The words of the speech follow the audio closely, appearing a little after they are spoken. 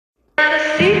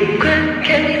secret,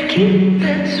 can you keep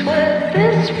it? Swear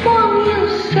this one you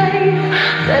say.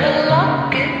 Better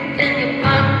lock it in your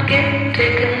pocket,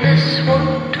 taking this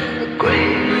one to the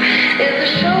grave. If I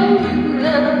show you,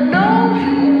 then I know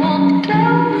you won't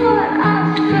tell what I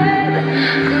said.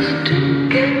 'Cause two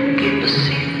can't keep a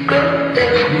secret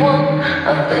if one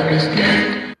of them is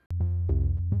dead.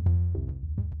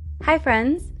 Hi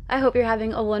friends, I hope you're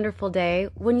having a wonderful day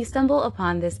when you stumble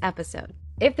upon this episode.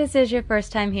 If this is your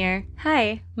first time here,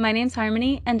 hi, my name's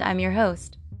Harmony and I'm your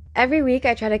host. Every week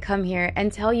I try to come here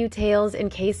and tell you tales and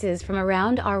cases from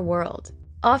around our world.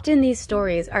 Often these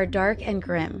stories are dark and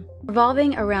grim,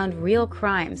 revolving around real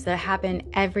crimes that happen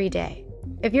every day.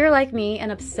 If you're like me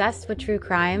and obsessed with true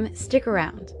crime, stick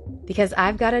around, because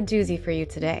I've got a doozy for you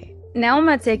today. Now I'm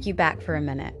going to take you back for a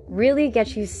minute, really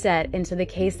get you set into the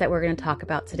case that we're going to talk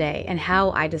about today and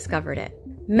how I discovered it.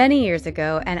 Many years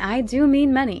ago, and I do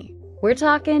mean many, we're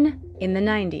talking in the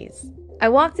 90s. I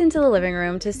walked into the living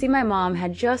room to see my mom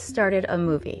had just started a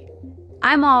movie.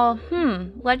 I'm all,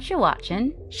 what you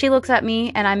watching? She looks at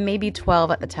me and I'm maybe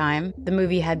 12 at the time. The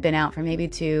movie had been out for maybe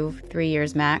 2-3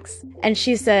 years max. And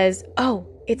she says, oh,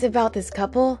 it's about this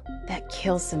couple that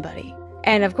kills somebody.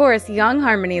 And of course, young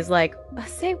Harmony is like,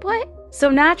 say what? So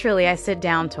naturally, I sit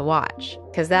down to watch,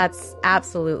 because that's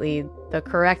absolutely the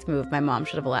correct move my mom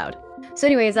should have allowed. So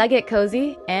anyways, I get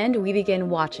cozy, and we begin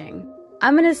watching.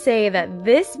 I'm going to say that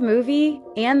this movie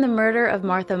and The Murder of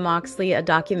Martha Moxley, a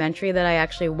documentary that I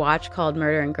actually watched called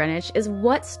Murder in Greenwich, is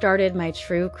what started my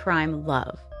true crime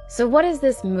love. So what is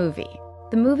this movie?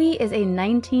 The movie is a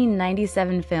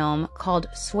 1997 film called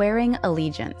Swearing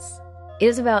Allegiance. It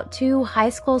is about two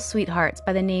high school sweethearts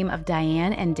by the name of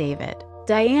Diane and David.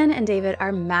 Diane and David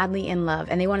are madly in love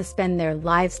and they want to spend their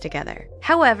lives together.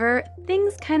 However,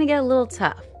 things kind of get a little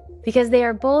tough because they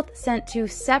are both sent to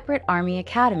separate army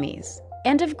academies.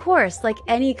 And of course, like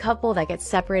any couple that gets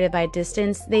separated by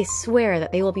distance, they swear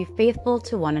that they will be faithful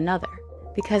to one another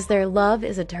because their love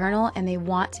is eternal and they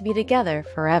want to be together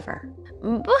forever.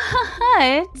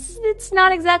 But it's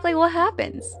not exactly what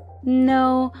happens.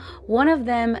 No, one of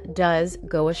them does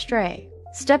go astray,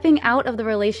 stepping out of the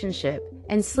relationship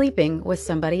and sleeping with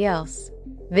somebody else.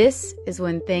 This is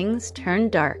when things turn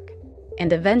dark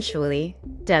and eventually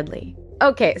deadly.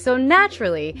 Okay, so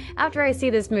naturally, after I see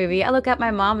this movie, I look at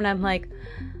my mom and I'm like,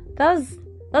 that's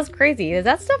crazy. Does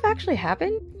that stuff actually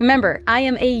happen? Remember, I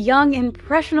am a young,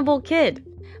 impressionable kid.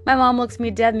 My mom looks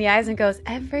me dead in the eyes and goes,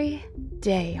 every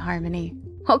day, Harmony.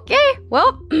 Okay,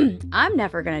 well, I'm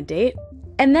never gonna date.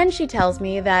 And then she tells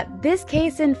me that this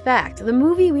case, in fact, the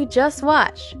movie we just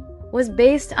watched, was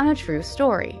based on a true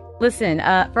story. Listen,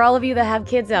 for all of you that have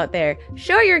kids out there,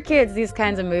 show your kids these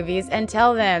kinds of movies and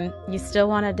tell them you still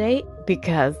want to date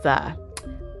because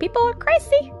people are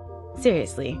crazy.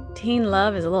 Seriously, teen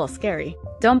love is a little scary.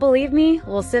 Don't believe me?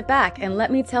 Well, sit back and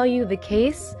let me tell you the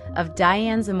case of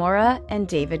Diane Zamora and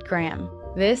David Graham.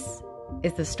 This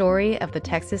is the story of the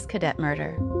Texas cadet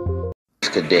murder.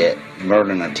 Cadet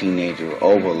murdering a teenager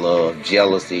over love,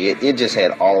 jealousy. It just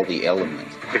had all the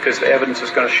elements. Because the evidence is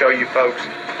going to show you folks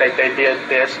that they did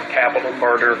this capital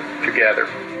murder together.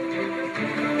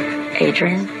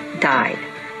 Adrian died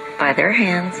by their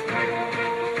hands,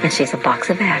 and she's a box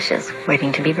of ashes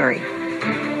waiting to be buried.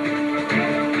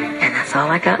 And that's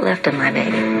all I got left of my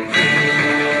baby.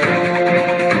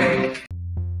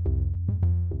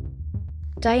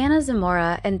 Diana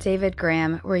Zamora and David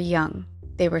Graham were young.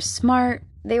 They were smart,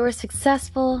 they were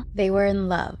successful, they were in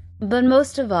love. But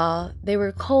most of all, they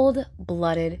were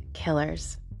cold-blooded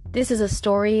killers. This is a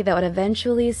story that would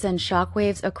eventually send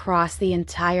shockwaves across the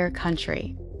entire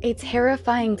country. A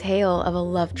terrifying tale of a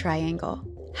love triangle.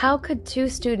 How could two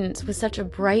students with such a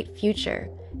bright future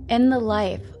end the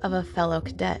life of a fellow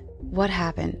cadet? What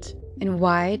happened? And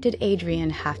why did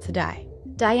Adrian have to die?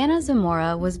 Diana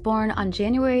Zamora was born on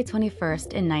January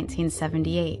 21st in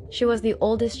 1978. She was the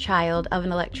oldest child of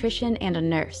an electrician and a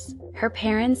nurse. Her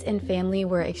parents and family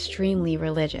were extremely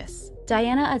religious.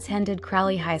 Diana attended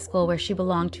Crowley High School where she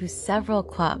belonged to several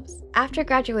clubs. After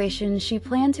graduation, she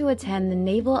planned to attend the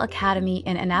Naval Academy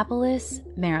in Annapolis,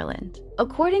 Maryland.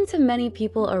 According to many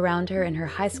people around her in her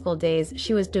high school days,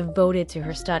 she was devoted to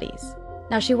her studies.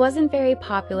 Now, she wasn't very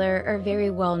popular or very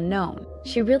well known.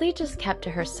 She really just kept to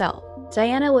herself.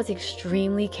 Diana was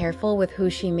extremely careful with who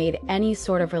she made any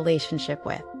sort of relationship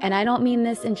with. And I don't mean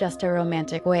this in just a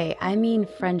romantic way, I mean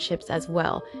friendships as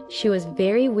well. She was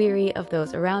very weary of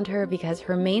those around her because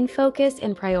her main focus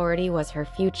and priority was her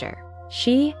future.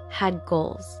 She had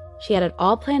goals. She had it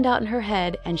all planned out in her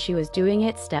head and she was doing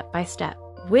it step by step.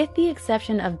 With the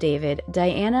exception of David,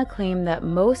 Diana claimed that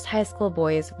most high school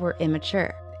boys were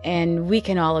immature. And we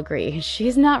can all agree,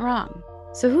 she's not wrong.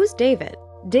 So who's David?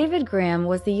 David Graham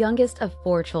was the youngest of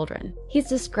 4 children. He's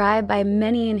described by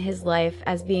many in his life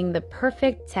as being the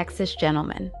perfect Texas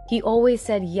gentleman. He always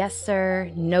said yes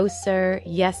sir, no sir,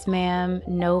 yes ma'am,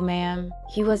 no ma'am.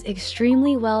 He was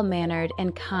extremely well-mannered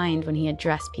and kind when he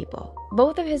addressed people.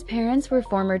 Both of his parents were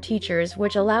former teachers,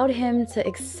 which allowed him to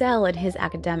excel in his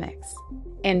academics.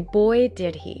 And boy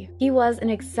did he. He was an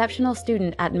exceptional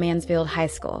student at Mansfield High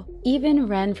School, even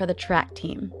ran for the track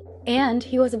team. And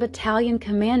he was a battalion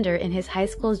commander in his high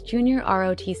school's junior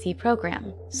ROTC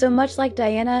program. So much like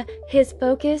Diana, his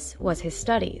focus was his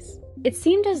studies. It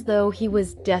seemed as though he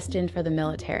was destined for the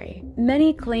military.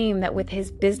 Many claim that with his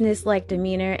business-like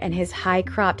demeanor and his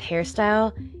high-cropped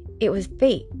hairstyle, it was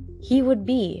fate. He would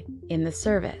be in the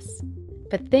service.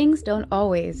 But things don't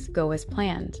always go as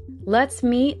planned. Let's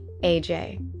meet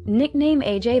AJ. Nicknamed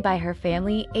AJ by her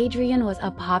family, Adrienne was a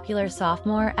popular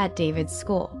sophomore at David's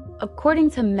school. According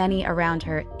to many around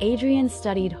her, Adrienne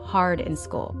studied hard in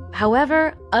school.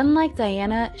 However, unlike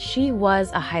Diana, she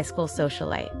was a high school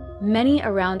socialite. Many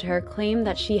around her claimed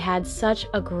that she had such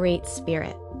a great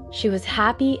spirit. She was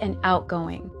happy and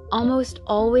outgoing, almost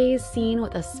always seen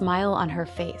with a smile on her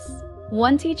face.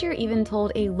 One teacher even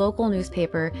told a local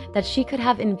newspaper that she could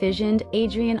have envisioned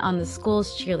Adrienne on the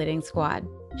school's cheerleading squad.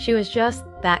 She was just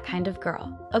that kind of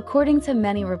girl. According to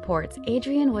many reports,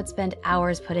 Adrienne would spend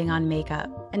hours putting on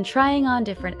makeup and trying on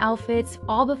different outfits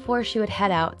all before she would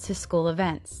head out to school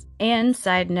events. And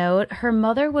side note, her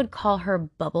mother would call her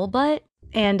bubble butt.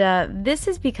 And this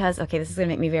is because, okay, this is gonna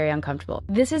make me very uncomfortable.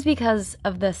 This is because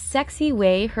of the sexy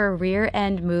way her rear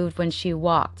end moved when she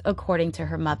walked, according to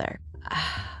her mother.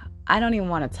 I don't even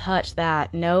want to touch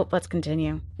that. Nope, let's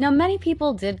continue. Now, many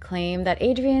people did claim that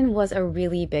Adrienne was a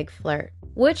really big flirt,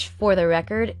 which, for the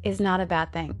record, is not a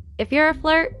bad thing. If you're a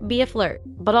flirt, be a flirt,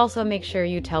 but also make sure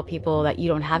you tell people that you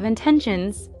don't have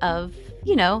intentions of,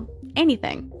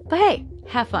 anything. But hey,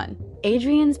 have fun.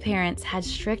 Adrienne's parents had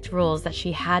strict rules that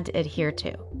she had to adhere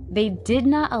to. They did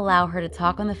not allow her to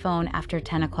talk on the phone after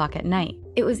 10 o'clock at night.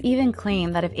 It was even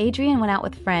claimed that if Adrienne went out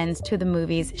with friends to the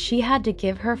movies, she had to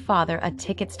give her father a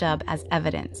ticket stub as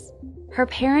evidence. Her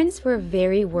parents were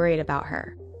very worried about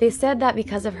her. They said that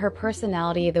because of her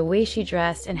personality, the way she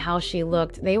dressed, and how she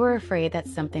looked, they were afraid that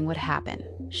something would happen.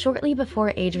 Shortly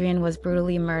before Adrienne was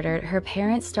brutally murdered, her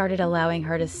parents started allowing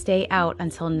her to stay out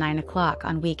until 9 o'clock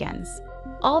on weekends.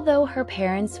 Although her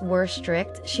parents were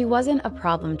strict, she wasn't a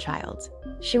problem child.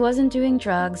 She wasn't doing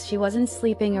drugs, she wasn't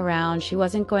sleeping around, she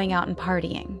wasn't going out and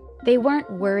partying. They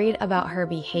weren't worried about her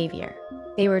behavior.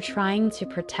 They were trying to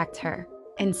protect her.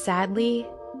 And sadly,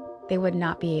 they would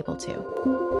not be able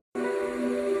to.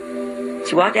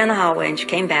 She walked down the hallway and she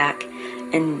came back,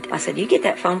 and I said, "You get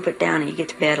that phone put down and you get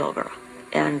to bed, little girl."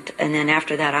 And then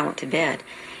after that, I went to bed.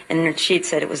 And she'd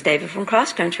said it was David from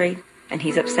Cross Country, and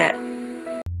he's upset.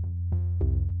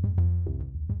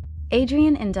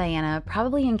 Adrienne and Diana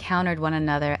probably encountered one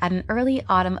another at an early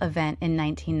autumn event in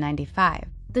 1995.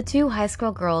 The two high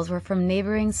school girls were from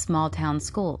neighboring small-town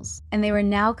schools, and they were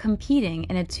now competing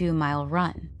in a 2-mile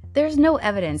run. There's no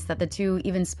evidence that the two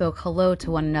even spoke hello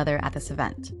to one another at this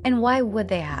event. And why would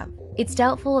they have? It's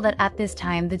doubtful that at this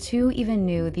time the two even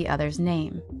knew the other's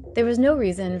name. There was no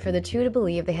reason for the two to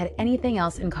believe they had anything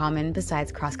else in common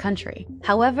besides cross country.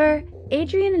 However,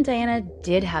 Adrienne and Diana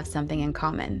did have something in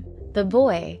common. The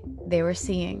boy they were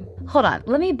seeing. Hold on,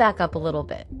 let me back up a little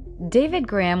bit. David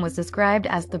Graham was described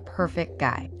as the perfect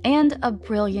guy and a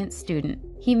brilliant student.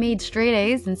 He made straight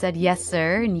A's and said yes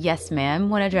sir and yes ma'am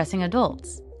when addressing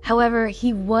adults. However,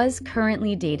 he was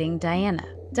currently dating Diana.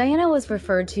 Diana was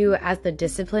referred to as the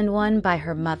disciplined one by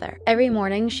her mother. Every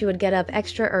morning, she would get up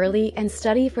extra early and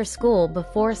study for school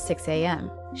before 6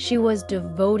 a.m. She was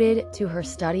devoted to her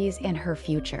studies and her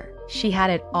future. She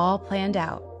had it all planned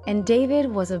out, and David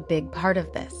was a big part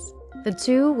of this. The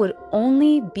two would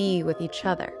only be with each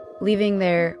other, leaving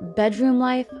their bedroom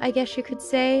life, I guess you could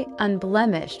say,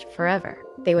 unblemished forever.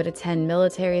 They would attend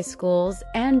military schools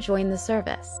and join the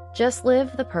service. Just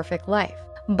live the perfect life.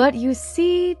 But you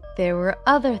see, there were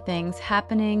other things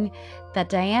happening that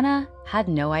Diana had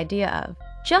no idea of.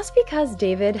 Just because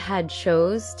David had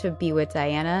chose to be with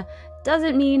Diana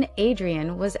doesn't mean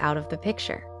Adrienne was out of the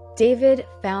picture. David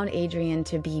found Adrienne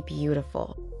to be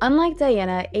beautiful. Unlike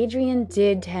Diana, Adrienne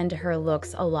did tend to her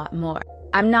looks a lot more.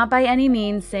 I'm not by any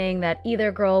means saying that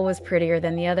either girl was prettier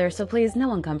than the other, so please no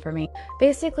one come for me.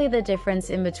 Basically, the difference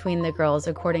in between the girls,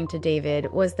 according to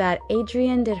David, was that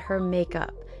Adrienne did her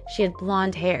makeup. She had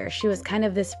blonde hair. She was kind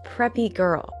of this preppy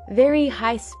girl, very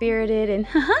high-spirited and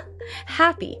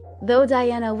happy. Though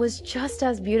Diana was just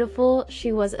as beautiful,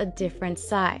 she was a different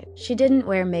side. She didn't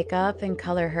wear makeup and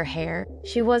color her hair.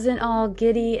 She wasn't all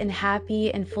giddy and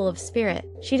happy and full of spirit.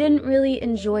 She didn't really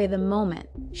enjoy the moment.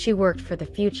 She worked for the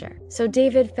future. So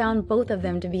David found both of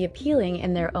them to be appealing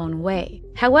in their own way.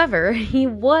 However, he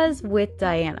was with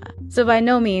Diana. So by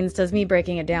no means does me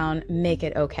breaking it down make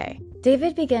it okay.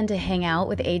 David began to hang out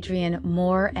with Adrienne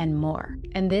more and more,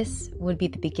 and this would be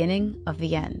the beginning of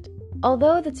the end.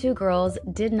 Although the two girls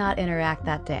did not interact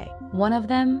that day, one of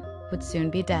them would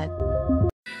soon be dead.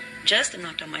 Justin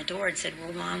knocked on my door and said,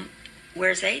 "Well, Mom,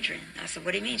 where's Adrienne?" I said,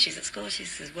 "What do you mean? She's at school." She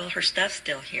says, "Well, her stuff's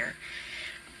still here."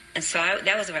 And so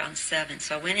that was around 7.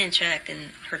 So I went in and checked, and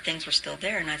her things were still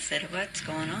there. And I said, "What's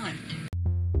going on?"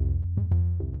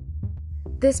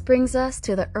 This brings us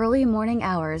to the early morning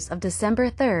hours of December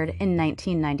 3rd in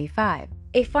 1995.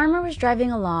 A farmer was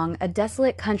driving along a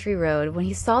desolate country road when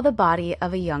he saw the body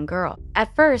of a young girl.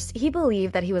 At first, he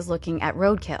believed that he was looking at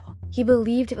roadkill. He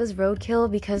believed it was roadkill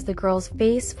because the girl's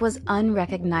face was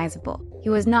unrecognizable. He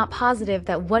was not positive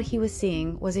that what he was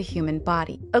seeing was a human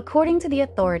body. According to the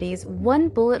authorities, one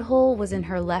bullet hole was in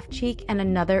her left cheek and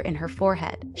another in her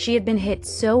forehead. She had been hit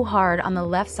so hard on the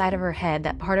left side of her head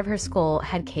that part of her skull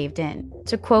had caved in.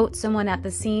 To quote someone at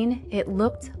the scene, it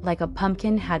looked like a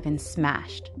pumpkin had been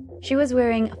smashed. She was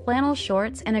wearing flannel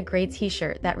shorts and a gray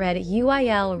t-shirt that read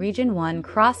UIL Region 1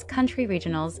 Cross Country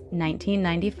Regionals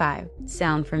 1995.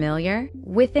 Sound familiar?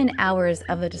 Within hours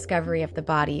of the discovery of the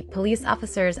body, police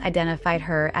officers identified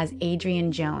her as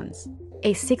Adrienne Jones,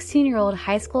 a 16-year-old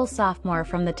high school sophomore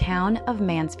from the town of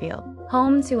Mansfield,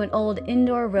 home to an old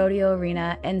indoor rodeo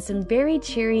arena and some very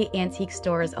cheery antique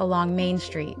stores along Main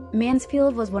Street.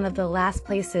 Mansfield was one of the last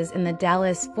places in the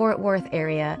Dallas-Fort Worth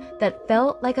area that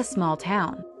felt like a small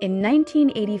town. In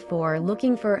 1984,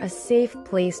 looking for a safe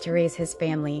place to raise his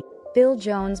family, Bill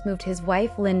Jones moved his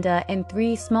wife Linda and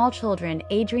 3 small children,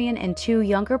 Adrienne and 2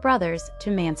 younger brothers, to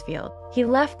Mansfield. He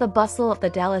left the bustle of the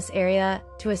Dallas area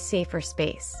to a safer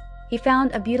space. He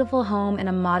found a beautiful home in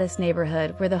a modest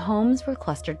neighborhood where the homes were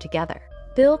clustered together.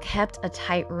 Bill kept a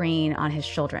tight rein on his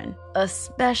children,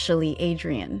 especially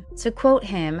Adrienne. To quote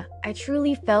him, "I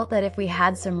truly felt that if we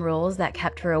had some rules that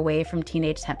kept her away from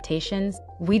teenage temptations,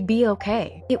 we'd be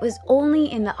okay." It was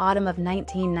only in the autumn of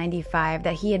 1995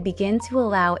 that he had begun to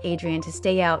allow Adrienne to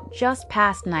stay out just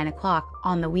past 9 o'clock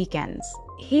on the weekends.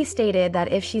 He stated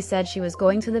that if she said she was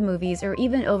going to the movies or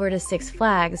even over to Six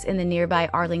Flags in the nearby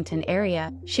Arlington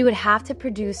area, she would have to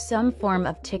produce some form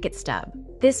of ticket stub.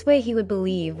 This way he would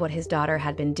believe what his daughter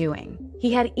had been doing.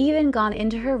 He had even gone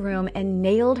into her room and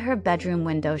nailed her bedroom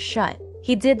window shut.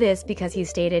 He did this because he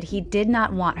stated he did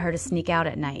not want her to sneak out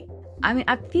at night.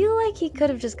 I feel like he could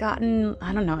have just gotten,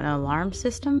 an alarm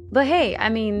system. But hey,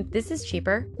 this is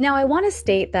cheaper. Now, I want to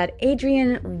state that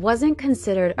Adrienne wasn't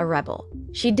considered a rebel.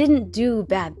 She didn't do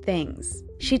bad things.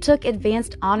 She took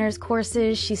advanced honors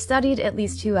courses, she studied at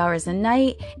least 2 hours a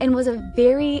night, and was a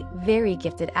very, very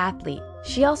gifted athlete.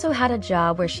 She also had a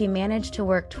job where she managed to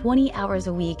work 20 hours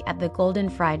a week at the Golden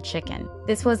Fried Chicken.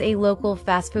 This was a local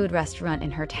fast food restaurant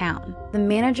in her town. The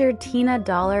manager, Tina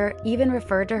Dollar, even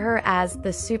referred to her as the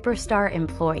superstar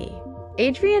employee.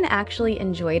 Adrienne actually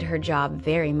enjoyed her job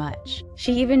very much.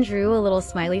 She even drew a little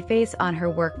smiley face on her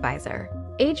work visor.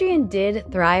 Adrienne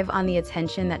did thrive on the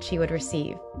attention that she would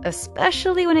receive,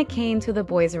 especially when it came to the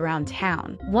boys around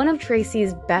town. One of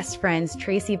Tracy's best friends,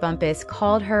 Tracy Bumpus,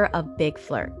 called her a big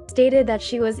flirt, stated that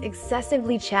she was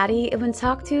excessively chatty and would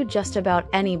talk to just about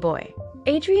any boy.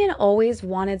 Adrienne always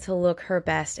wanted to look her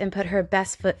best and put her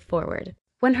best foot forward.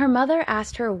 When her mother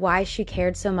asked her why she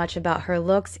cared so much about her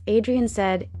looks, Adrienne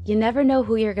said, "You never know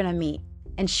who you're gonna meet,"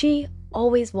 and she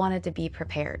always wanted to be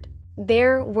prepared.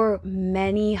 There were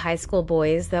many high school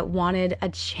boys that wanted a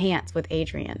chance with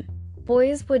Adrienne.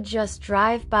 Boys would just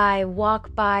drive by,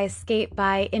 walk by, skate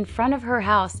by in front of her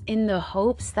house in the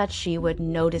hopes that she would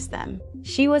notice them.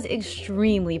 She was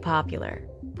extremely popular.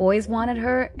 Boys wanted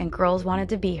her and girls wanted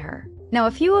to be her. Now,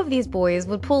 a few of these boys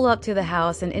would pull up to the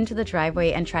house and into the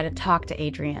driveway and try to talk to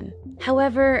Adrienne.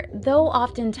 However, though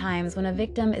oftentimes when a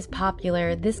victim is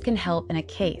popular, this can help in a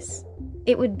case,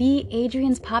 it would be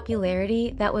Adrienne's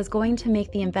popularity that was going to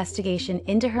make the investigation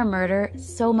into her murder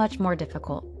so much more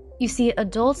difficult. You see,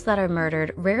 adults that are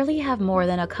murdered rarely have more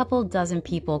than a couple dozen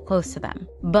people close to them.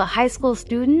 But high school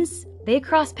students, they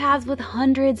cross paths with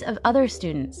hundreds of other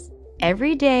students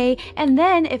every day, and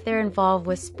then if they're involved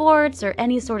with sports or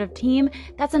any sort of team,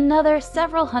 that's another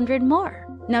several hundred more.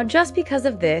 Now, just because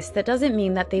of this, that doesn't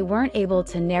mean that they weren't able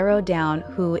to narrow down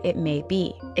who it may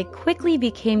be. It quickly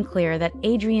became clear that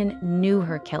Adrienne knew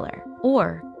her killer,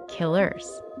 or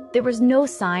killers. There was no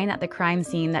sign at the crime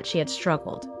scene that she had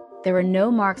struggled. There were no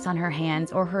marks on her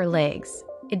hands or her legs.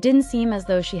 It didn't seem as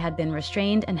though she had been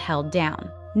restrained and held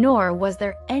down, nor was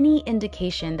there any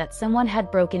indication that someone had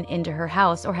broken into her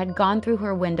house or had gone through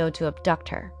her window to abduct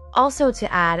her. Also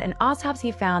to add, an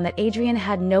autopsy found that Adrian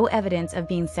had no evidence of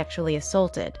being sexually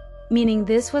assaulted, meaning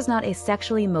this was not a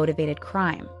sexually motivated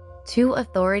crime. To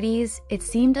authorities, it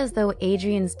seemed as though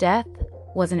Adrian's death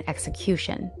was an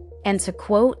execution, and to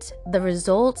quote, the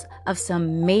result of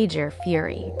some major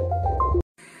fury.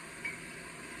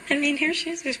 I mean, here she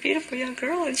is, this beautiful young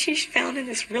girl, and she's found in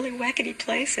this really wackety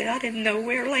place out in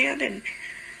nowhere land, and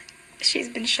she's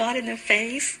been shot in the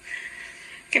face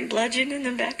and bludgeoned in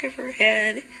the back of her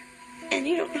head, and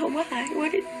you don't know why.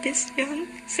 What did this young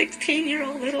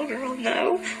 16-year-old little girl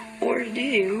know or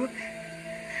do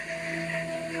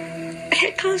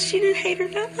that caused you to hate her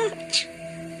that much?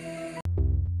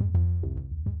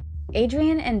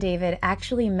 Adrian and David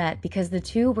actually met because the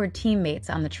two were teammates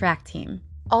on the track team.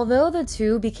 Although the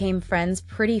two became friends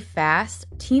pretty fast,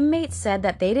 teammates said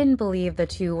that they didn't believe the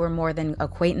two were more than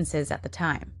acquaintances at the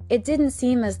time. It didn't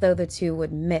seem as though the two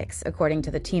would mix, according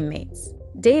to the teammates.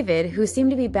 David, who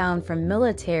seemed to be bound for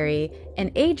military, and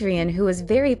Adrian, who was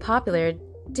very popular,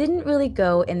 didn't really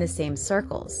go in the same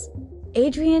circles.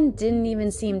 Adrian didn't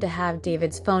even seem to have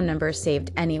David's phone number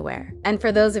saved anywhere. And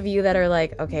for those of you that are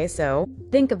like, okay, so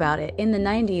think about it. In the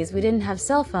 90s, we didn't have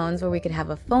cell phones where we could have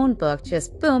a phone book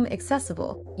just boom,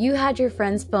 accessible. You had your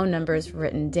friends' phone numbers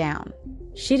written down.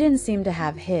 She didn't seem to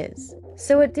have his.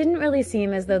 So it didn't really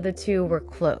seem as though the two were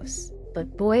close.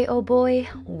 But boy, oh boy,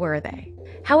 were they.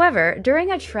 However,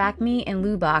 during a track meet in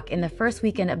Lubbock in the first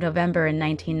weekend of November in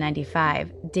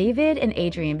 1995, David and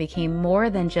Adrian became more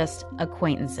than just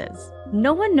acquaintances.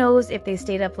 No one knows if they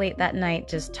stayed up late that night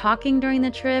just talking during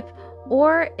the trip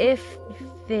or if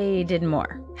they did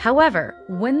more. However,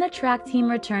 when the track team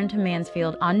returned to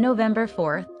Mansfield on November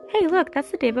 4th, hey look,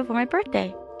 that's the day before my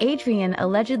birthday, Adrian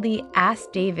allegedly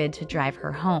asked David to drive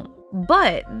her home.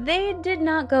 But they did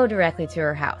not go directly to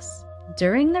her house.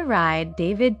 During the ride,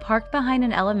 David parked behind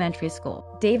an elementary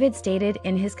school. David stated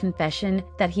in his confession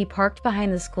that he parked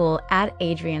behind the school at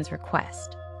Adrian's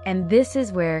request. And this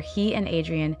is where he and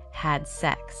Adrian had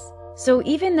sex. So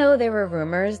even though there were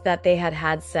rumors that they had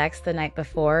had sex the night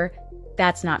before,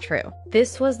 that's not true.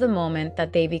 This was the moment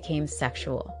that they became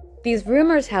sexual. These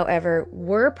rumors, however,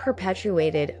 were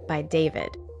perpetuated by David.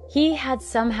 He had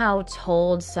somehow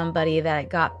told somebody that it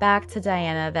got back to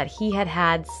Diana that he had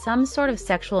had some sort of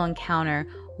sexual encounter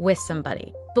with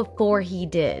somebody before he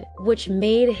did, which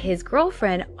made his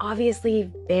girlfriend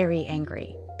obviously very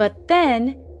angry. But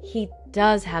then he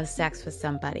does have sex with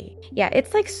somebody. Yeah,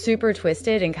 it's like super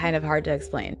twisted and kind of hard to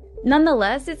explain.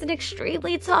 Nonetheless, it's an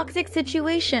extremely toxic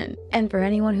situation. And for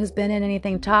anyone who's been in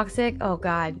anything toxic, oh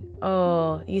God,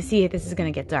 oh, you see, this is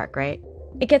gonna get dark, right?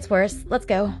 It gets worse. Let's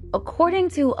go. According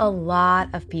to a lot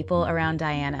of people around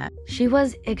Diana, she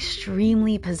was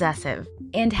extremely possessive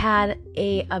and had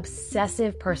an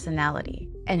obsessive personality.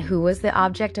 And who was the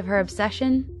object of her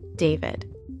obsession? David.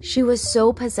 She was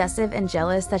so possessive and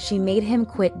jealous that she made him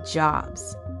quit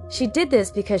jobs. She did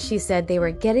this because she said they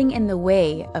were getting in the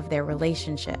way of their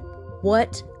relationship.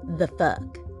 What the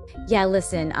fuck? Yeah,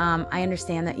 listen, I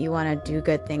understand that you want to do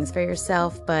good things for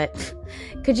yourself, but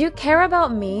could you care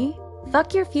about me?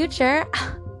 Fuck your future.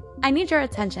 I need your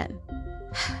attention.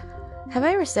 Have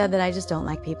I ever said that I just don't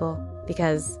like people?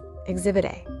 Because Exhibit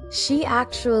A. She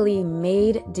actually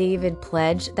made David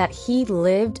pledge that he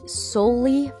lived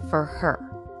solely for her.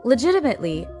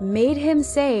 Legitimately made him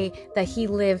say that he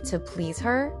lived to please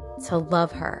her, to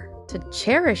love her, to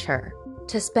cherish her,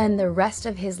 to spend the rest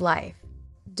of his life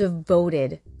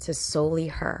devoted to solely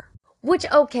her.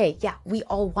 Which, okay, yeah, we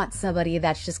all want somebody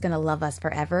that's just gonna love us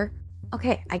forever.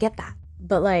 Okay, I get that.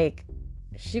 But like,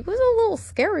 she was a little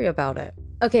scary about it.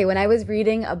 Okay, when I was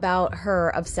reading about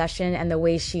her obsession and the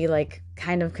way she like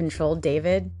kind of controlled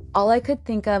David, all I could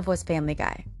think of was Family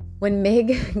Guy. When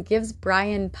Meg gives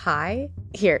Brian pie.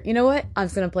 Here, you know what? I'm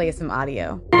just gonna play you some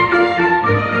audio.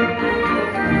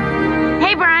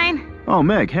 Hey, Brian. Oh,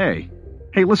 Meg, hey.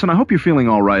 Hey, listen, I hope you're feeling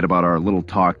all right about our little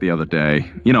talk the other day.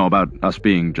 You know, about us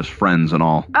being just friends and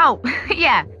all. Oh,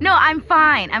 yeah. No, I'm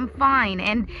fine.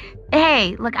 And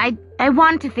hey, look, I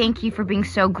wanted to thank you for being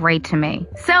so great to me.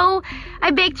 So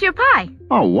I baked your pie.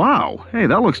 Oh, wow. Hey,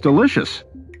 that looks delicious.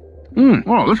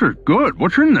 Oh, this is good.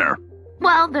 What's in there?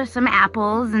 Well, there's some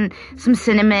apples and some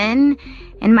cinnamon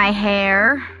and my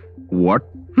hair. What?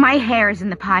 My hair is in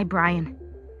the pie, Brian.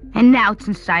 And now it's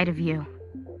inside of you.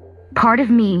 Part of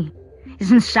me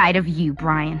is inside of you,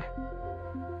 Brian.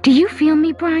 Do you feel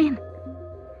me, Brian?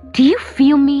 Do you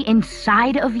feel me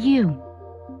inside of you?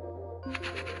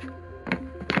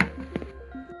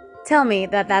 Tell me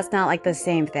that that's not like the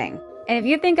same thing. And if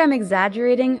you think I'm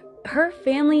exaggerating, her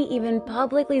family even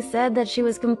publicly said that she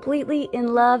was completely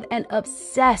in love and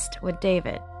obsessed with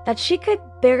David. That she could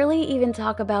barely even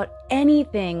talk about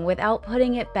anything without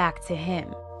putting it back to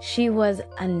him. She was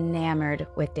enamored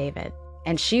with David,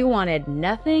 and she wanted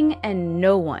nothing and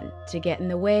no one to get in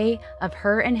the way of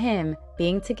her and him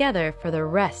being together for the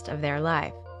rest of their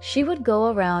life. She would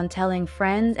go around telling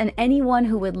friends and anyone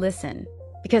who would listen,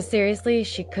 because seriously,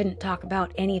 she couldn't talk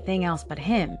about anything else but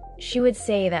him. She would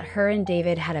say that her and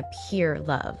David had a pure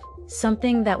love,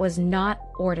 something that was not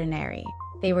ordinary.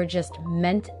 They were just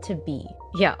meant to be.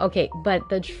 Yeah, okay, but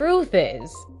the truth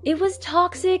is, it was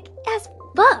toxic as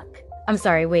fuck. I'm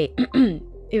sorry, wait.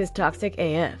 It was toxic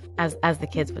AF, as the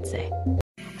kids would say.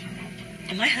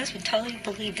 And my husband totally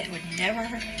believed they would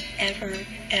never, ever,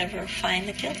 ever find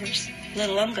the killers,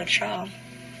 let alone go to trial.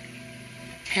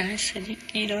 And I said,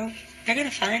 you know, they're going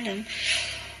to find them.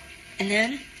 And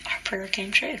then our prayer came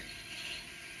true.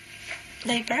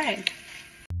 They bragged.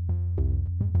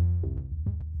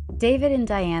 David and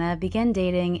Diana began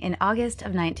dating in August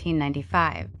of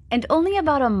 1995. And only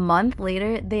about a month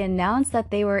later, they announced that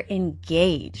they were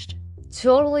engaged.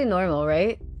 Totally normal,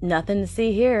 right? Nothing to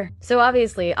see here. So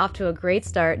obviously, off to a great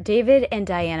start, David and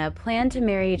Diana planned to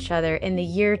marry each other in the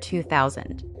year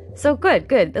 2000. So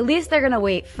good. At least they're gonna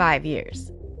wait 5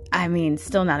 years. I mean,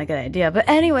 still not a good idea, but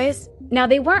anyways. Now,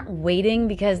 they weren't waiting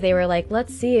because they were like,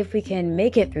 let's see if we can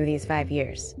make it through these 5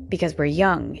 years. Because we're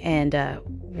young and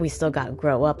we still gotta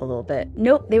grow up a little bit.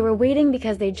 Nope, they were waiting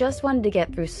because they just wanted to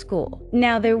get through school.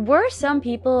 Now, there were some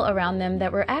people around them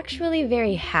that were actually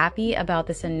very happy about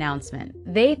this announcement.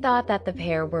 They thought that the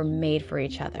pair were made for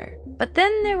each other. But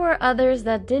then there were others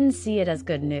that didn't see it as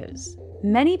good news.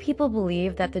 Many people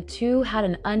believed that the two had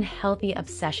an unhealthy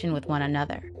obsession with one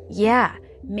another. Yeah,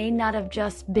 may not have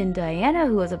just been Diana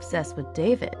who was obsessed with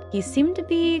David. He seemed to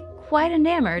be quite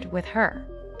enamored with her.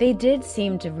 They did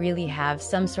seem to really have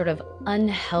some sort of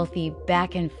unhealthy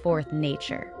back and forth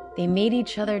nature. They made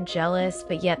each other jealous,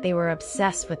 but yet they were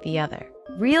obsessed with the other.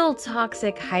 Real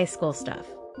toxic high school stuff.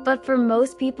 But for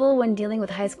most people, when dealing with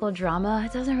high school drama,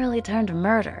 it doesn't really turn to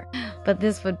murder. But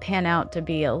this would pan out to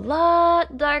be a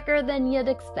lot darker than you'd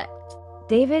expect.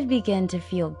 David began to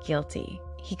feel guilty.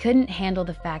 He couldn't handle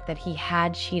the fact that he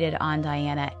had cheated on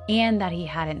Diana and that he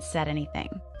hadn't said anything.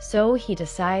 So he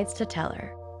decides to tell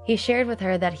her. He shared with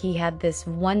her that he had this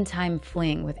one-time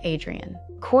fling with Adrian.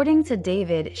 According to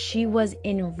David, she was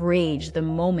enraged the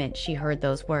moment she heard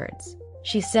those words.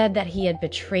 She said that he had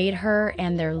betrayed her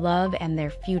and their love and their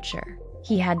future.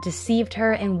 He had deceived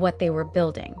her in what they were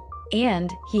building.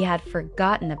 And he had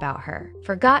forgotten about her.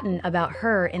 Forgotten about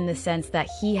her in the sense that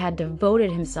he had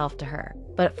devoted himself to her.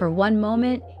 But for one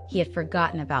moment, he had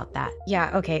forgotten about that.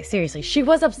 Yeah, okay, seriously, she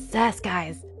was obsessed,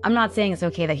 guys. I'm not saying it's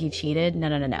okay that he cheated. No.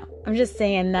 I'm just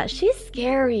saying that she's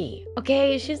scary,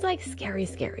 okay? She's like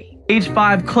scary. Age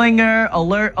 5 clinger,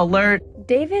 alert.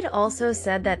 David also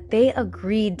said that they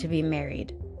agreed to be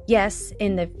married. Yes,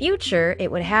 in the future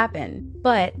it would happen,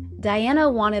 but Diana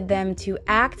wanted them to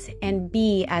act and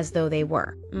be as though they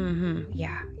were.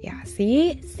 Yeah.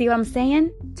 See what I'm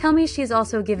saying? Tell me she's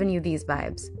also giving you these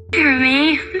vibes.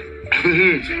 Jeremy,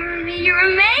 you're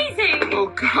amazing. Oh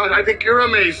God, I think you're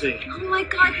amazing. Oh my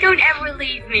God, don't ever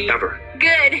leave me. Never.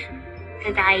 Good,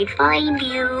 because I'd find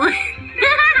you.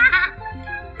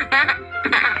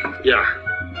 Yeah.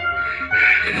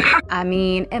 I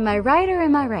mean, am I right or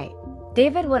am I right?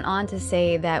 David went on to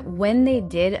say that when they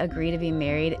did agree to be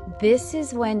married, this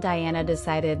is when Diana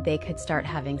decided they could start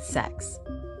having sex.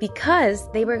 Because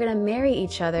they were going to marry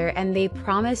each other and they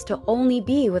promised to only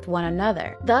be with one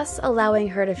another, thus allowing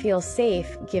her to feel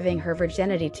safe giving her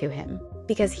virginity to him,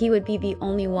 because he would be the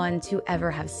only one to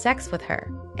ever have sex with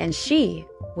her, and she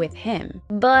with him.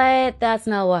 But that's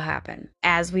not what happened.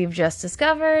 As we've just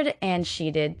discovered, and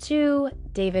she did too,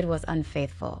 David was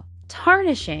unfaithful,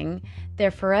 tarnishing their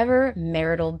forever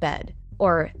marital bed.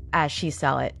 Or, as she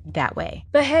saw it, that way.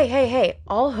 But hey,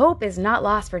 all hope is not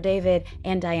lost for David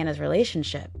and Diana's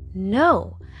relationship.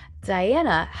 No,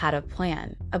 Diana had a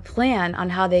plan on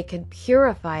how they could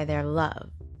purify their love,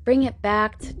 bring it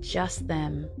back to just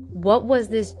them. What was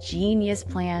this genius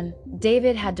plan?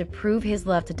 David had to prove his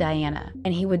love to Diana,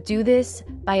 and he would do this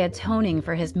by atoning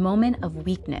for his moment of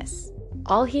weakness.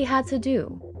 All he had to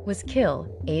do was kill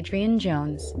Adrian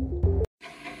Jones.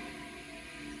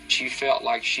 She felt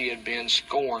like she had been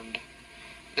scorned,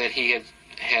 that he had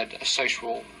had a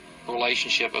sexual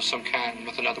relationship of some kind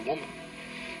with another woman.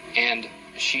 And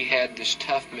she had this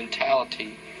tough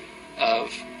mentality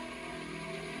of,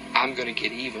 I'm going to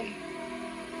get even.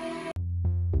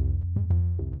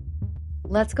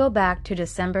 Let's go back to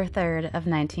December 3rd of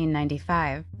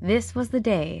 1995. This was the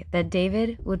day that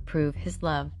David would prove his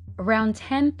love. Around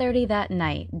 10:30 that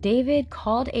night, David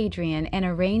called Adrienne and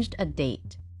arranged a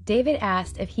date. David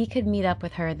asked if he could meet up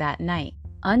with her that night.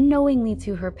 Unknowingly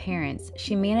to her parents,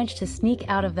 she managed to sneak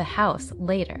out of the house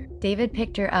later. David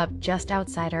picked her up just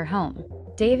outside her home.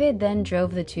 David then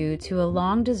drove the two to a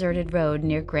long deserted road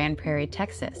near Grand Prairie,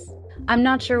 Texas. I'm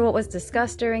not sure what was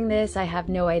discussed during this. I have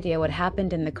no idea what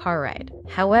happened in the car ride.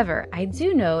 However, I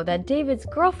do know that David's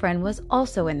girlfriend was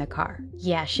also in the car.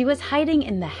 Yeah, she was hiding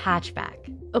in the hatchback.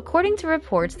 According to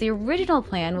reports, the original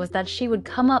plan was that she would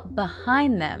come up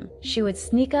behind them. She would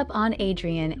sneak up on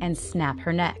Adrienne and snap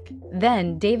her neck.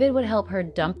 Then, David would help her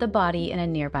dump the body in a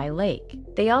nearby lake.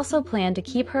 They also planned to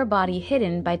keep her body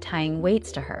hidden by tying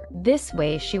weights to her. This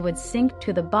way, she would sink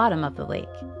to the bottom of the lake,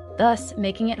 thus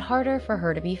making it harder for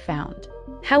her to be found.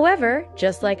 However,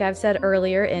 just like I've said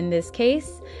earlier in this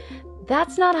case,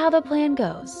 that's not how the plan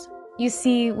goes. You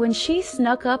see, when she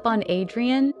snuck up on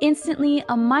Adrienne, instantly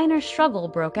a minor struggle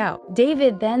broke out.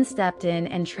 David then stepped in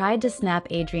and tried to snap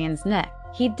Adrienne's neck.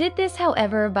 He did this,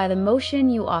 however, by the motion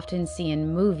you often see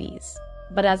in movies.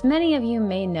 But as many of you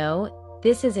may know,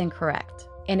 this is incorrect,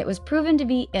 and it was proven to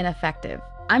be ineffective.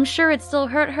 I'm sure it still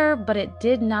hurt her, but it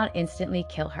did not instantly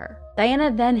kill her.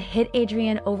 Diana then hit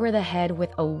Adrienne over the head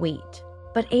with a weight.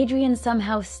 But Adrienne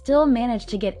somehow still managed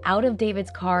to get out of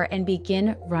David's car and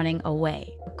begin running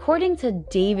away. According to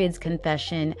David's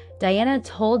confession, Diana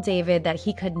told David that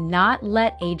he could not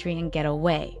let Adrienne get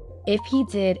away. If he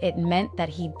did, it meant that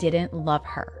he didn't love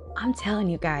her. I'm telling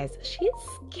you guys, she's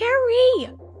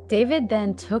scary. David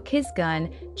then took his gun,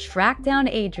 tracked down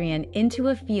Adrienne into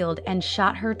a field, and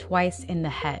shot her twice in the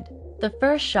head. The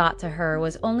first shot to her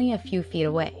was only a few feet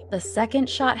away. The second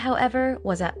shot, however,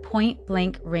 was at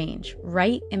point-blank range,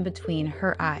 right in between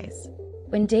her eyes.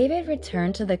 When David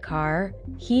returned to the car,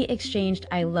 he exchanged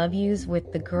I love yous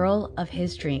with the girl of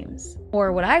his dreams.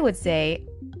 Or what I would say,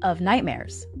 of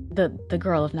nightmares. The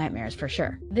girl of nightmares, for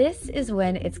sure. This is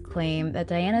when it's claimed that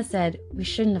Diana said, "We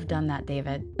shouldn't have done that,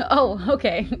 David." Oh,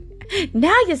 okay.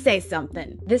 Now you say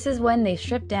something. This is when they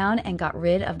stripped down and got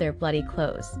rid of their bloody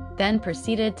clothes, then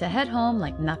proceeded to head home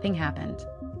like nothing happened.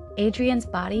 Adrienne's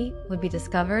body would be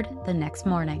discovered the next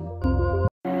morning.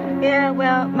 Yeah,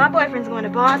 well, my boyfriend's going to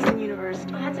Boston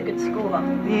University. Oh, that's a good school.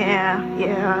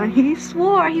 Yeah. He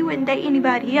swore he wouldn't date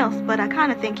anybody else, but I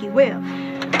kind of think he will.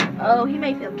 Oh, he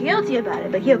may feel guilty about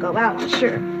it, but he'll go out, I'm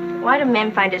sure. Why do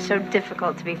men find it so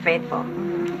difficult to be faithful?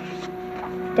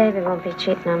 David won't be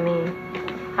cheating on me.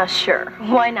 Oh, sure.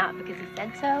 Why not? Because he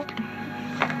said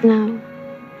so? No.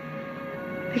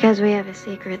 Because we have a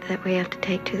secret that we have to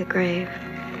take to the grave.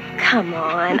 Come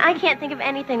on. I can't think of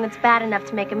anything that's bad enough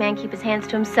to make a man keep his hands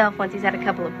to himself once he's had a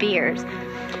couple of beers.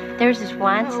 There was this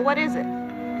once... Oh, what is it?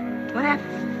 What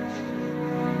happened?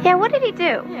 Yeah, what did he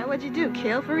do? Yeah, what'd you do?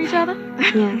 Kill for each other?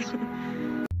 Yes.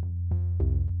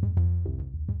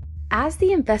 As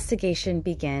the investigation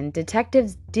began,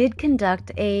 detectives did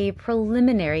conduct a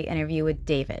preliminary interview with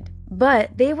David,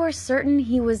 but they were certain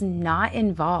he was not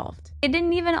involved. They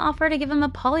didn't even offer to give him a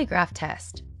polygraph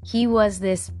test. He was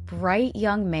this bright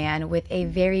young man with a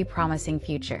very promising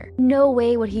future. No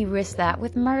way would he risk that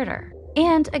with murder.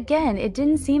 And again, it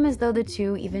didn't seem as though the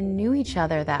two even knew each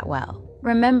other that well.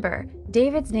 Remember,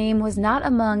 David's name was not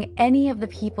among any of the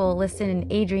people listed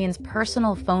in Adrienne's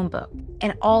personal phone book,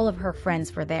 and all of her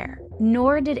friends were there.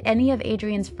 Nor did any of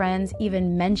Adrienne's friends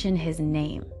even mention his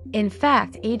name. In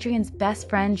fact, Adrienne's best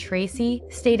friend, Tracy,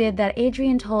 stated that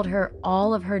Adrienne told her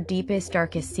all of her deepest,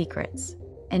 darkest secrets,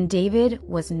 and David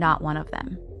was not one of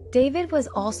them. David was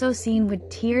also seen with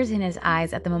tears in his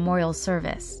eyes at the memorial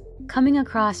service, coming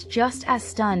across just as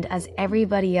stunned as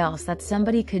everybody else that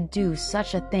somebody could do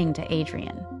such a thing to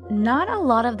Adrienne. Not a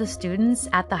lot of the students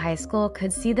at the high school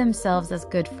could see themselves as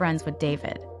good friends with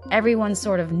David. Everyone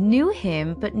sort of knew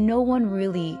him, but no one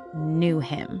really knew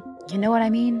him. You know what I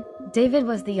mean? David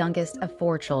was the youngest of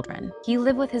 4 children. He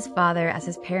lived with his father as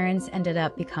his parents ended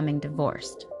up becoming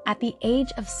divorced. At the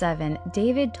age of 7,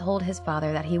 David told his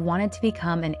father that he wanted to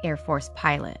become an Air Force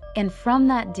pilot. And from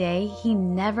that day, he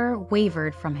never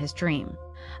wavered from his dream.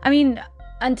 I mean,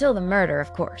 until the murder,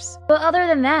 of course. But other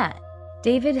than that,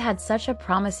 David had such a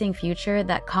promising future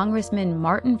that Congressman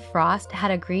Martin Frost had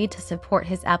agreed to support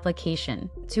his application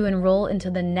to enroll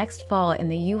into the next fall in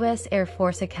the U.S. Air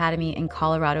Force Academy in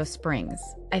Colorado Springs.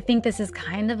 I think this is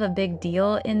kind of a big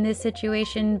deal in this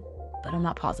situation, but I'm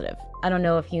not positive. I don't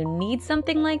know if you need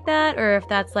something like that or if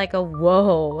that's like a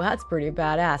whoa, that's pretty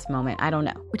badass moment. I don't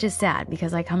know. Which is sad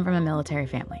because I come from a military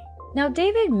family. Now,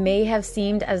 David may have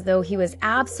seemed as though he was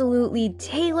absolutely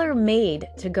tailor-made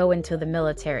to go into the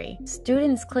military.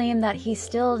 Students claim that he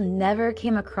still never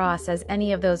came across as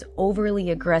any of those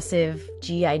overly aggressive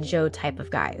G.I. Joe type of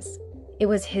guys. It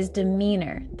was his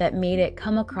demeanor that made it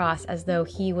come across as though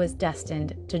he was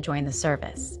destined to join the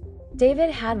service. David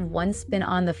had once been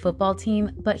on the football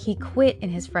team, but he quit in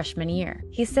his freshman year.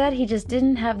 He said he just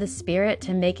didn't have the spirit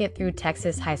to make it through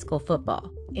Texas high school football.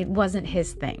 It wasn't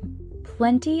his thing.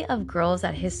 Plenty of girls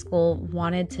at his school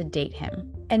wanted to date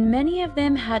him, and many of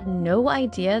them had no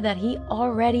idea that he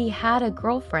already had a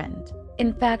girlfriend.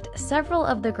 In fact, several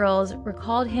of the girls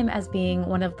recalled him as being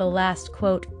one of the last,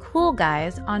 quote, cool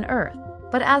guys on Earth.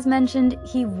 But as mentioned,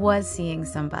 he was seeing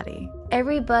somebody.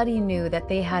 Everybody knew that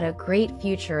they had a great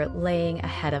future laying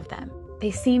ahead of them.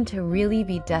 They seemed to really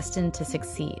be destined to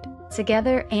succeed,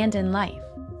 together and in life.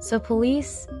 So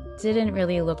police didn't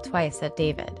really look twice at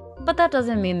David. But that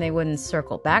doesn't mean they wouldn't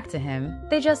circle back to him.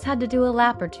 They just had to do a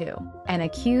lap or two and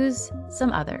accuse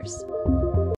some others.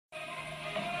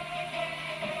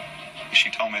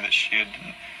 She told me that she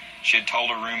had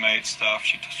told her roommate stuff.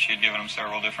 She had given them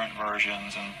several different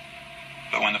versions,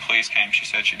 but when the police came, she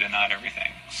said she denied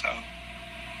everything. So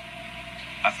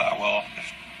I thought, well,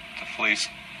 if the police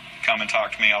come and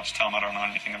talk to me, I'll just tell them I don't know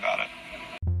anything about it.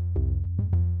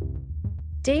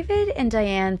 David and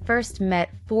Diane first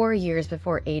met 4 years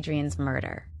before Adrian's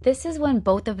murder. This is when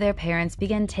both of their parents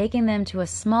began taking them to a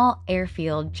small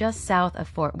airfield just south of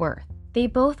Fort Worth. They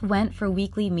both went for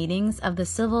weekly meetings of the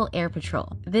Civil Air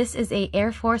Patrol. This is an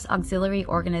Air Force auxiliary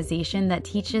organization that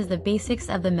teaches the basics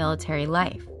of the military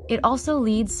life. It also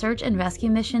leads search and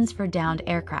rescue missions for downed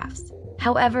aircrafts.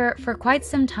 However, for quite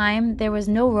some time, there was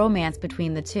no romance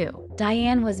between the two.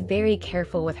 Diane was very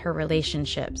careful with her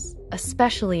relationships,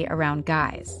 especially around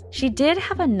guys. She did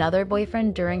have another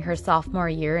boyfriend during her sophomore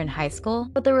year in high school,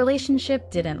 but the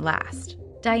relationship didn't last.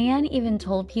 Diane even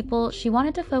told people she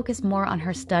wanted to focus more on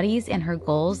her studies and her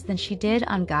goals than she did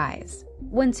on guys.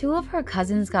 When 2 of her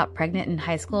cousins got pregnant in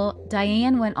high school,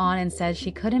 Diane went on and said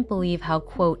she couldn't believe how,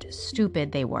 quote,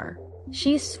 stupid they were.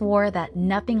 She swore that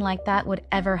nothing like that would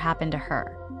ever happen to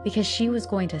her, because she was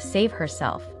going to save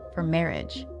herself for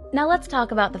marriage. Now let's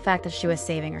talk about the fact that she was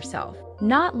saving herself.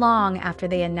 Not long after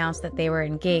they announced that they were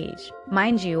engaged,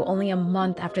 mind you, only a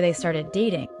month after they started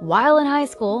dating, while in high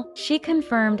school, she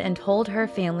confirmed and told her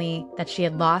family that she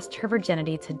had lost her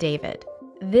virginity to David.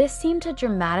 This seemed to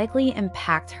dramatically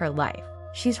impact her life.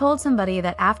 She told somebody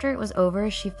that after it was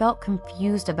over, she felt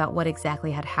confused about what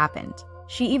exactly had happened.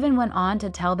 She even went on to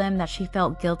tell them that she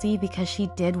felt guilty because she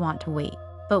did want to wait.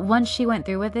 But once she went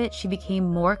through with it, she became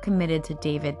more committed to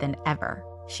David than ever.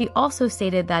 She also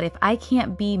stated that if I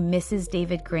can't be Mrs.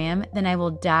 David Graham, then I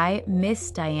will die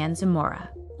Miss Diane Zamora.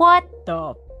 What the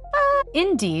f?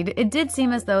 Indeed, it did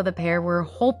seem as though the pair were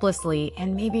hopelessly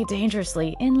and maybe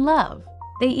dangerously in love.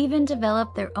 They even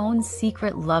developed their own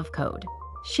secret love code.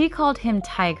 She called him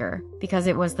Tiger because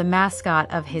it was the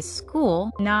mascot of his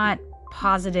school, not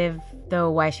positive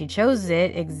though why she chose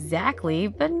it exactly,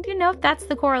 but you know, that's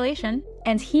the correlation.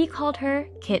 And he called her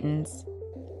Kittens.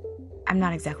 I'm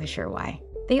not exactly sure why.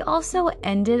 They also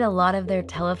ended a lot of their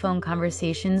telephone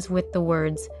conversations with the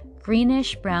words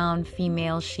greenish-brown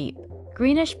female sheep.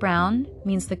 Greenish-brown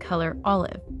means the color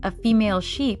olive. A female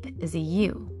sheep is a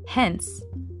ewe, hence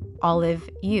olive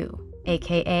ewe,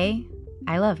 aka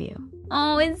I love you.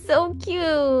 Oh, it's so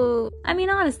cute. I mean,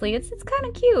 honestly, it's kind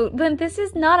of cute, but this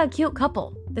is not a cute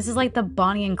couple. This is like the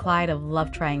Bonnie and Clyde of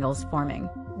love triangles forming.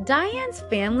 Diane's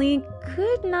family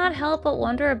could not help but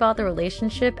wonder about the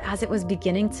relationship as it was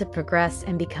beginning to progress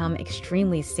and become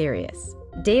extremely serious.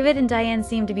 David and Diane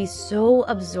seemed to be so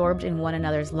absorbed in one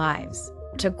another's lives.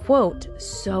 To quote,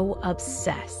 so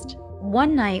obsessed.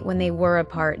 One night when they were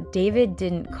apart, David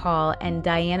didn't call and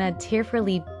Diana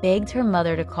tearfully begged her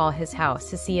mother to call his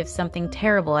house to see if something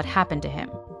terrible had happened to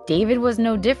him. David was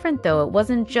no different though. It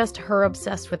wasn't just her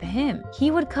obsessed with him.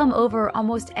 He would come over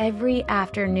almost every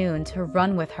afternoon to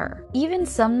run with her. Even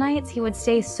some nights he would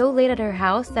stay so late at her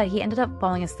house that he ended up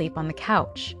falling asleep on the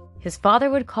couch. His father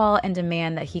would call and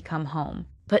demand that he come home.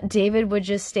 But David would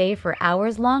just stay for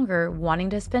hours longer,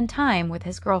 wanting to spend time with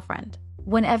his girlfriend.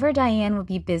 Whenever Diane would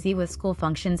be busy with school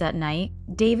functions at night,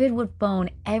 David would phone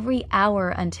every hour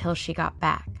until she got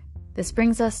back. This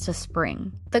brings us to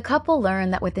spring. The couple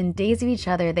learned that within days of each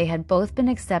other, they had both been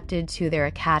accepted to their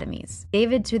academies,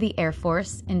 David to the Air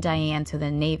Force and Diane to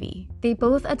the Navy. They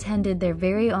both attended their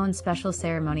very own special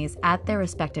ceremonies at their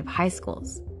respective high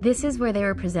schools. This is where they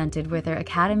were presented with their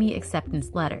academy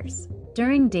acceptance letters.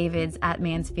 During David's at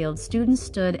Mansfield, students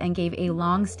stood and gave a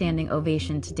long-standing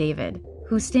ovation to David,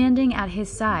 who standing at his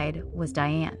side was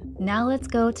Diane. Now let's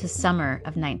go to summer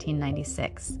of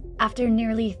 1996. After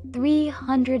nearly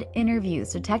 300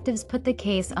 interviews, detectives put the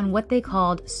case on what they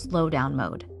called slowdown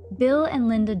mode. Bill and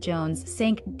Linda Jones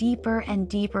sank deeper and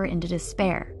deeper into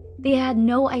despair. They had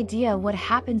no idea what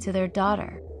happened to their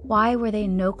daughter. Why were they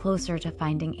no closer to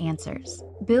finding answers?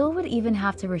 Bill would even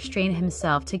have to restrain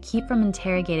himself to keep from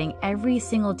interrogating every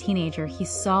single teenager he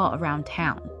saw around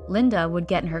town. Linda would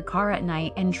get in her car at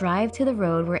night and drive to the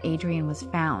road where Adrian was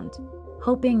found,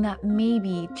 hoping that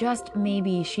maybe, just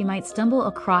maybe, she might stumble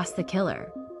across the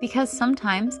killer. Because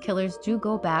sometimes killers do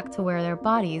go back to where their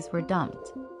bodies were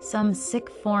dumped. Some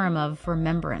sick form of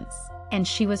remembrance. And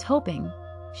she was hoping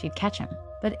she'd catch him.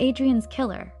 But Adrian's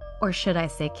killer, or should I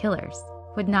say killers,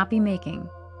 would not be making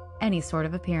any sort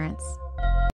of appearance.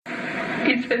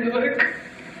 He said, look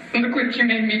what you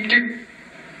made me do.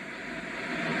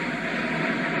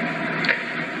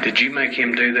 Did you make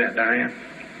him do that, Diane?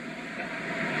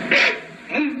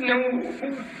 No.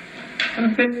 I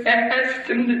asked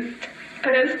him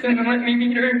to let me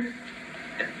meet her.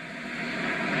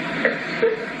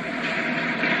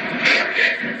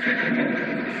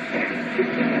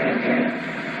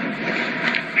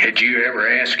 Had you ever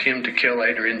asked him to kill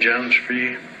Adrian Jones for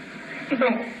you?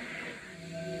 No.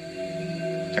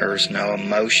 There was no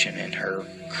emotion in her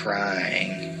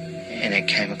crying, and it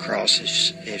came across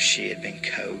as if she had been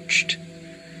coached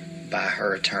by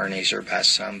her attorneys or by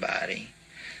somebody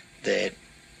that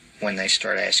when they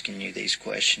start asking you these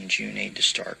questions, you need to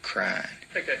start crying.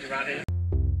 Take that in your right hand.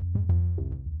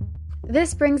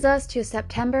 This brings us to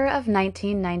September of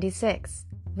 1996,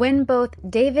 when both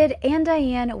David and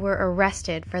Diane were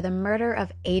arrested for the murder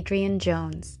of Adrian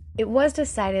Jones. It was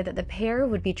decided that the pair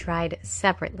would be tried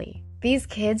separately. These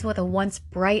kids, with a once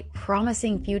bright,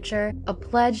 promising future, a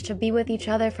pledge to be with each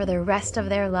other for the rest of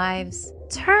their lives,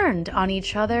 turned on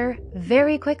each other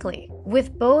very quickly,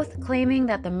 with both claiming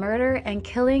that the murder and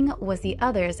killing was the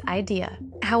other's idea.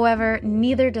 However,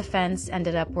 neither defense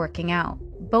ended up working out.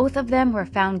 Both of them were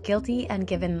found guilty and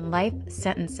given life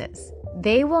sentences.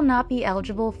 They will not be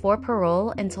eligible for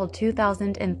parole until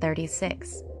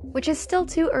 2036, which is still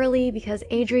too early because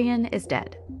Adrian is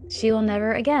dead. She will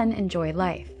never again enjoy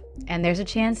life, and there's a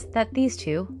chance that these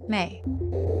two may.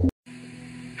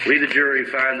 We, the jury,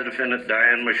 find the defendant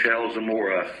Diane Michelle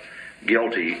Zamora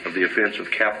guilty of the offense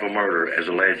of capital murder as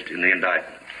alleged in the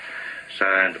indictment.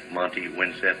 Signed, Monty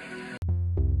Winsett.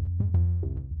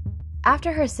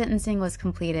 After her sentencing was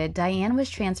completed, Diane was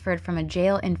transferred from a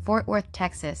jail in Fort Worth,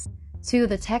 Texas, to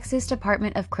the Texas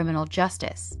Department of Criminal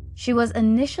Justice. She was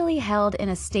initially held in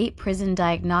a state prison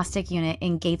diagnostic unit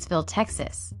in Gatesville,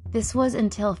 Texas. This was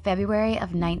until February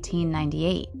of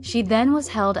 1998. She then was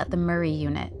held at the Murray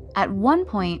unit. At one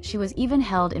point, she was even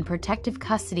held in protective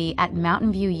custody at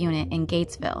Mountain View unit in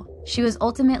Gatesville. She was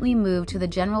ultimately moved to the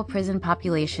general prison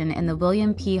population in the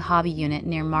William P. Hobby unit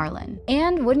near Marlin.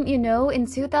 And wouldn't you know, in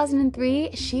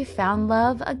 2003, she found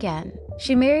love again.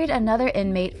 She married another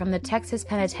inmate from the Texas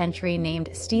Penitentiary named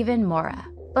Stephen Mora.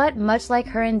 But much like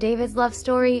her and David's love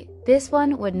story, this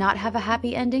one would not have a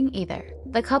happy ending either.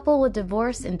 The couple would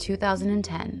divorce in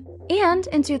 2010. And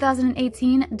in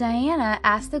 2018, Diana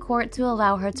asked the court to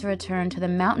allow her to return to the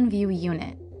Mountain View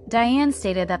unit. Diane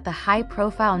stated that the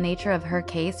high-profile nature of her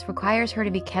case requires her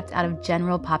to be kept out of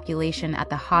general population at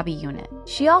the Hobby unit.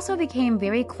 She also became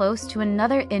very close to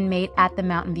another inmate at the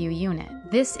Mountain View unit.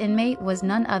 This inmate was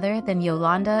none other than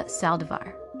Yolanda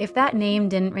Saldivar. If that name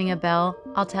didn't ring a bell,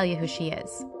 I'll tell you who she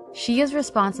is. She is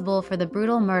responsible for the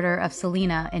brutal murder of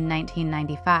Selena in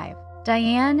 1995.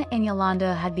 Diane and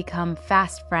Yolanda had become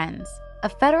fast friends. A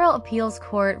federal appeals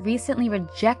court recently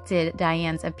rejected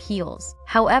Diane's appeals.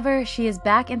 However, she is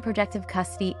back in protective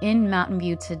custody in Mountain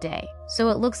View today, so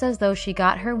it looks as though she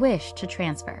got her wish to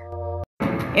transfer.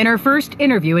 In her first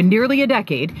interview in nearly a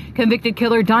decade, convicted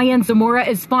killer Diane Zamora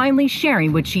is finally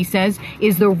sharing what she says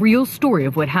is the real story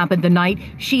of what happened the night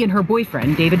she and her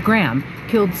boyfriend, David Graham,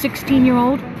 killed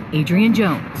 16-year-old Adrian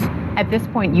Jones. At this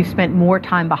point, you've spent more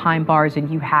time behind bars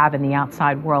than you have in the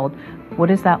outside world.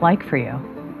 What is that like for you?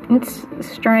 It's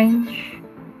strange.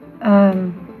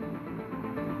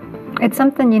 It's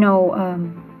something,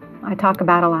 I talk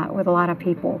about a lot with a lot of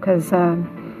people because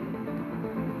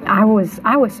I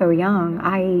was so young.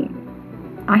 I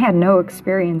had no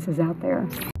experiences out there.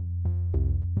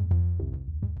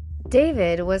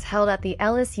 David was held at the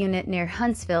Ellis unit near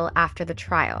Huntsville after the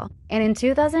trial, and in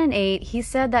 2008, he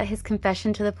said that his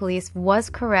confession to the police was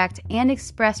correct and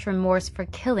expressed remorse for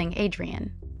killing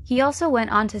Adrian. He also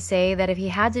went on to say that if he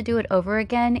had to do it over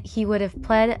again, he would have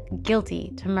pled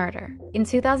guilty to murder. In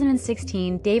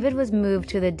 2016, David was moved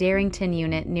to the Darrington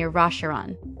unit near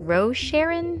Rosharon,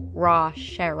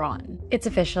 It's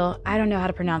official. I don't know how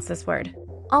to pronounce this word.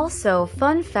 Also,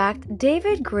 fun fact,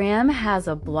 David Graham has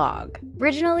a blog.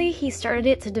 Originally, he started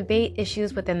it to debate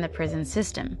issues within the prison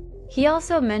system. He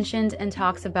also mentioned and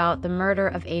talks about the murder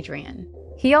of Adrian.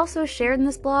 He also shared in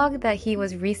this blog that he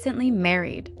was recently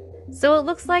married. So it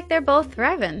looks like they're both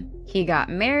thriving. He got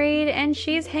married and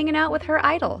she's hanging out with her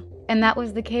idol. And that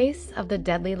was the case of the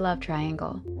deadly love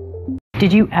triangle.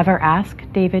 Did you ever ask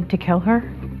David to kill her?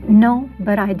 No,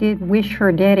 but I did wish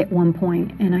her dead at one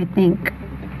point, and I think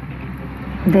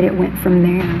that it went from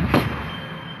there.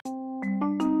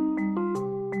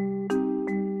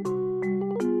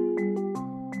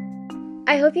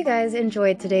 I hope you guys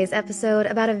enjoyed today's episode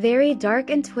about a very dark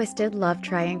and twisted love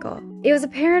triangle. It was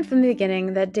apparent from the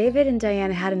beginning that David and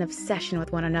Diane had an obsession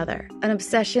with one another, an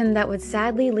obsession that would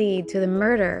sadly lead to the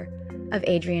murder of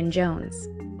Adrian Jones.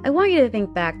 I want you to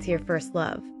think back to your first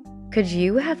love. Could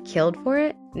you have killed for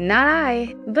it? Not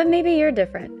I, but maybe you're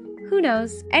different. Who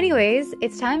knows? Anyways,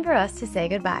 it's time for us to say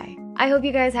goodbye. I hope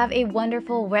you guys have a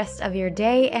wonderful rest of your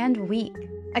day and week.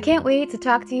 I can't wait to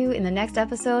talk to you in the next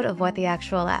episode of What the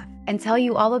Actual F and tell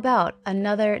you all about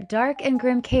another dark and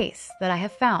grim case that I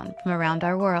have found from around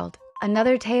our world.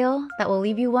 Another tale that will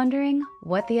leave you wondering,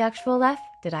 what the actual F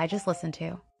did I just listen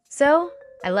to? So,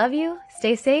 I love you,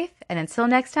 stay safe, and until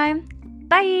next time,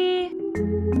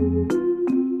 bye!